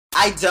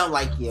I don't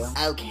like you.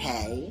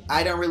 Okay.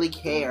 I don't really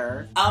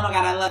care. Oh my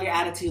god, I love your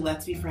attitude.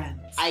 Let's be friends.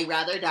 I'd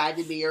rather die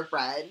than be your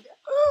friend.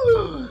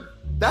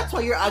 That's why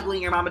you're ugly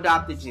and your mom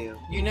adopted you.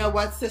 You know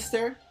what,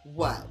 sister?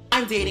 What?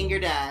 I'm dating your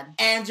dad,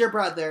 and your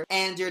brother,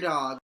 and your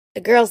dog.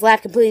 A girl's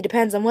life completely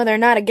depends on whether or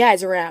not a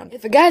guy's around.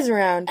 If a guy's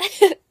around.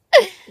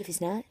 If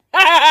he's not.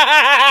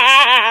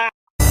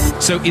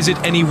 So is it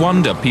any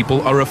wonder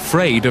people are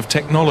afraid of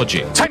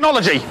technology?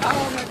 Technology!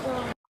 Oh my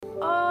god.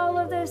 All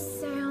of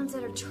those sounds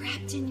that are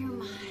trapped in your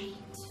mind.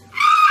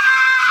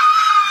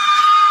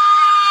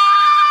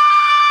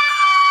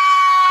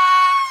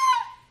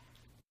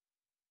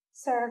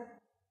 Sir,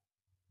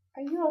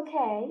 are you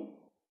okay?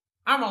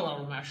 I'm a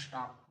little messed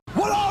up.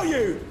 What are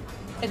you?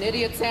 An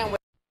idiot sandwich.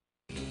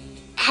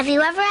 Have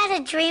you ever had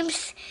a dream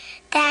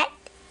that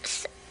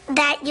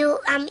you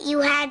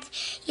want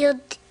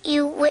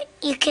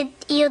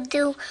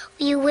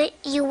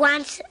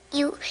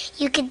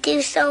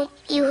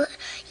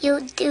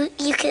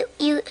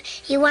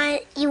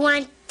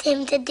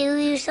him to do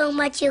you so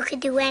much you could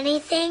do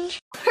anything?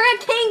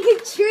 Hurricane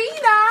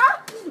Katrina!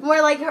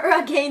 More like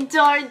Hurricane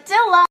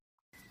Tortilla.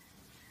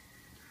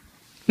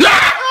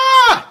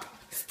 Ah!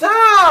 Stop!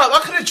 I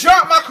could have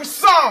dropped my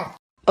croissant!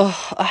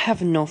 Ugh, I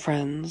have no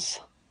friends.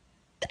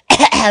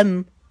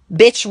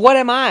 Bitch, what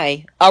am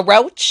I? A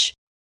roach?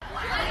 Don't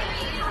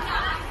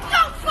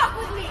fuck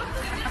with me!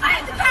 I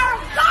have the power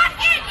of God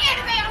and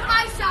anime on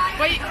my side!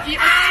 Wait,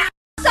 I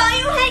saw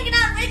you hanging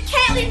out with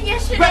Clayton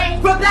yesterday!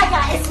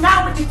 Rebecca, it's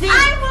not what you think! I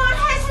won't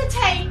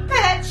hesitate,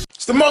 bitch!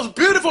 It's the most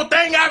beautiful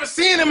thing I've ever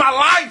seen in my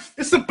life!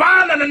 It's a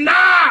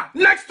banana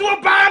next to a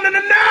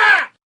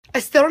banana. I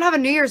still don't have a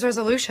New Year's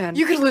resolution.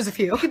 You could lose a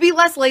few. You could be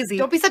less lazy.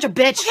 Don't be such a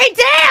bitch. Hey,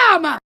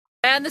 damn!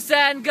 And the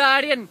Sun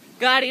Guardian,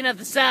 Guardian of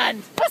the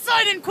Sun.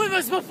 Poseidon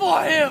quivers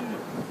before him!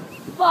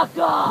 Fuck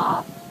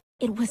off!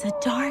 It was a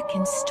dark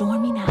and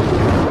stormy night.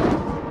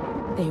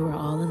 They were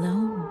all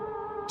alone.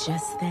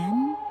 Just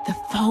then, the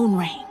phone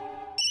rang.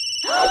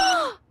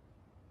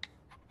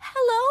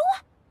 Hello?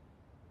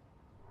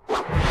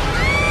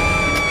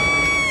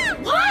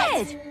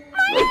 What?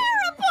 My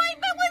hair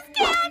appointment was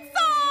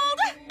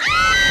canceled!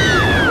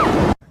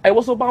 Hey,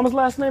 what's Obama's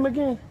last name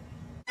again?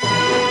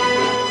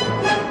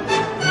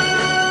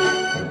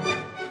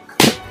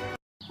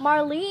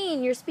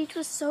 Marlene, your speech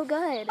was so good.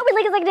 I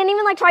didn't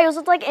even try. It was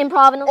just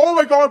improv and Oh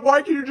my god,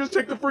 why can't you just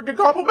take the freaking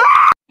compliment?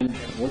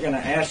 We're going to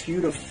ask you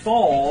to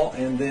fall,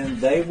 and then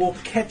they will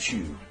catch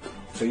you.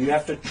 So you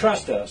have to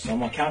trust us. I'm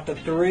going to count to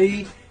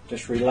 3.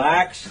 Just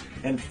relax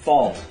and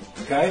fall.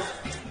 Okay?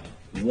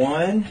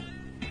 1,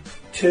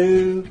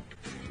 2,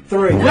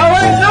 3.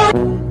 No!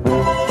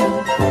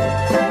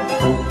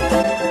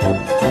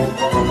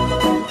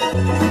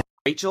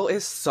 Rachel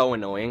is so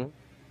annoying.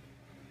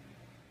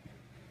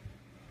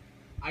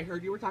 I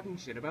heard you were talking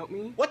shit about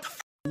me. What the f?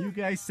 You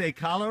guys say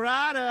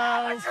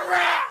Colorado.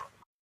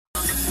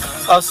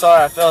 Oh,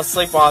 sorry, I fell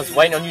asleep while I was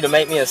waiting on you to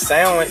make me a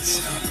sandwich.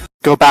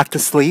 Go back to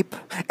sleep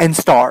and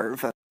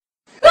starve.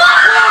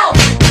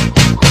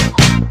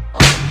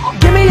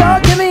 Give me your,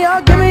 give me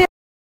your, give me